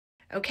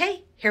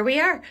Okay, here we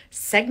are,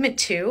 segment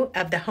 2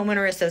 of the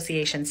Homeowner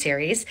Association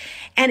series.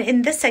 And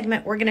in this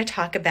segment, we're going to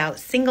talk about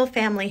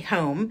single-family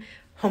home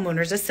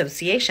homeowners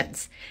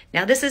associations.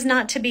 Now, this is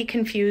not to be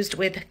confused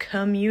with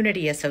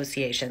community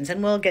associations,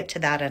 and we'll get to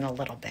that in a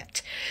little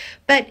bit.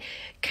 But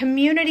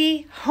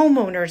community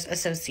homeowners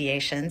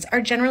associations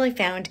are generally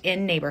found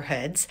in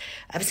neighborhoods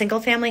of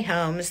single-family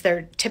homes.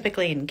 They're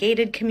typically in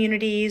gated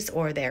communities,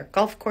 or they're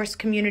golf course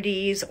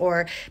communities,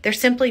 or they're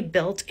simply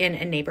built in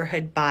a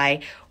neighborhood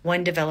by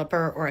one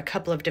developer or a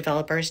couple of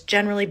developers,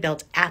 generally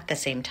built at the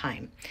same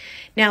time.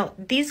 Now,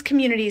 these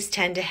communities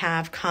tend to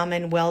have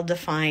common,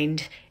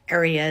 well-defined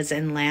areas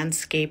and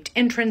landscaped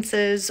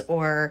entrances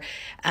or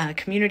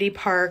community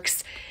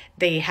parks.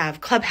 They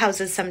have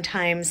clubhouses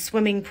sometimes,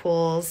 swimming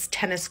pools,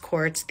 tennis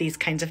courts, these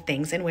kinds of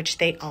things in which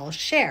they all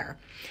share.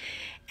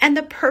 And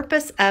the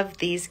purpose of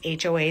these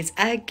HOAs,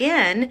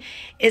 again,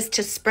 is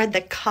to spread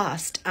the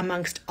cost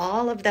amongst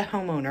all of the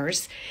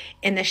homeowners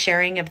in the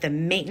sharing of the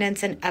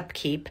maintenance and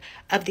upkeep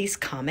of these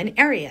common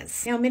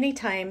areas. Now, many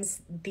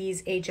times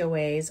these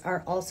HOAs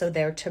are also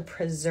there to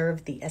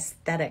preserve the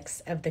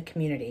aesthetics of the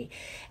community.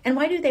 And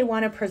why do they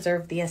want to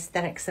preserve the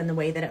aesthetics and the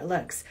way that it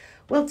looks?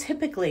 Well,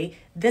 typically,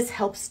 this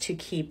helps to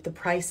keep the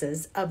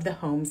prices of the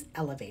homes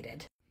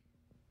elevated.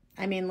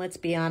 I mean, let's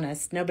be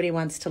honest, nobody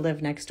wants to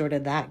live next door to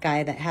that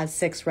guy that has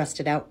 6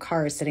 rusted out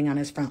cars sitting on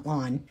his front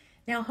lawn.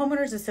 Now,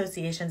 homeowners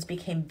associations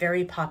became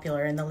very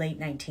popular in the late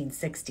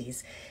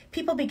 1960s.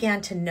 People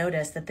began to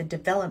notice that the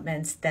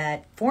developments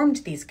that formed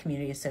these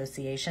community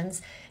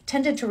associations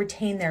tended to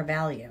retain their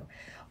value,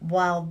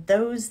 while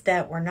those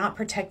that were not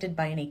protected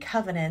by any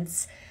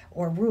covenants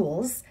or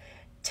rules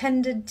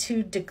tended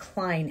to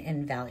decline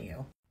in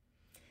value.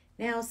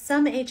 Now,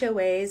 some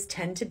HOAs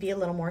tend to be a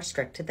little more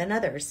strict than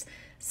others.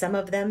 Some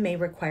of them may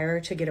require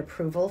to get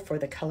approval for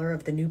the color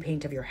of the new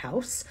paint of your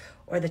house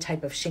or the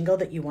type of shingle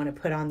that you want to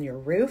put on your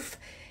roof.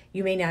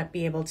 You may not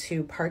be able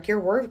to park your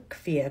work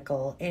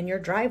vehicle in your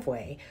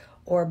driveway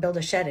or build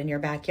a shed in your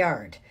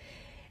backyard.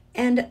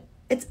 And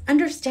it's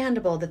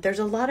understandable that there's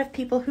a lot of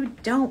people who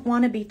don't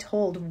want to be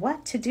told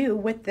what to do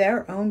with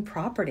their own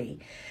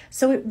property.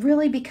 So it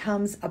really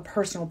becomes a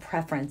personal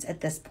preference at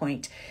this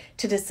point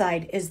to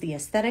decide, is the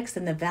aesthetics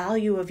and the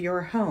value of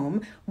your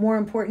home more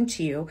important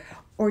to you,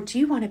 or do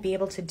you want to be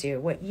able to do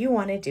what you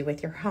want to do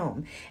with your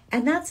home?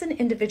 And that's an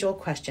individual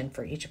question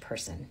for each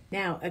person.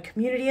 Now, a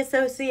community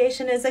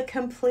association is a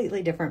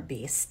completely different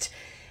beast.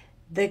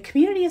 The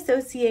community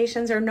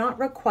associations are not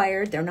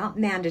required, they're not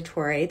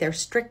mandatory, they're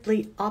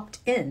strictly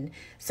opt-in.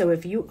 So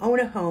if you own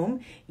a home,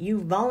 you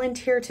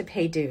volunteer to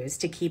pay dues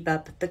to keep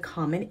up the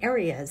common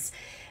areas.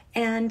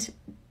 And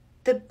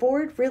the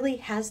board really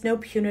has no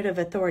punitive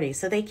authority,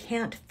 so they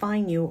can't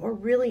fine you or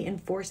really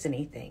enforce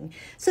anything.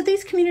 So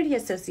these community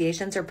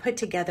associations are put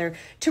together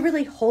to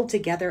really hold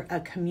together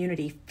a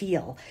community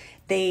feel.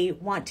 They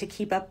want to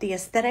keep up the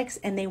aesthetics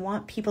and they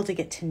want people to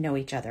get to know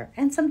each other.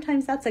 And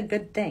sometimes that's a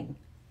good thing.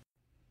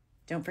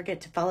 Don't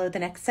forget to follow the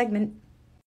next segment.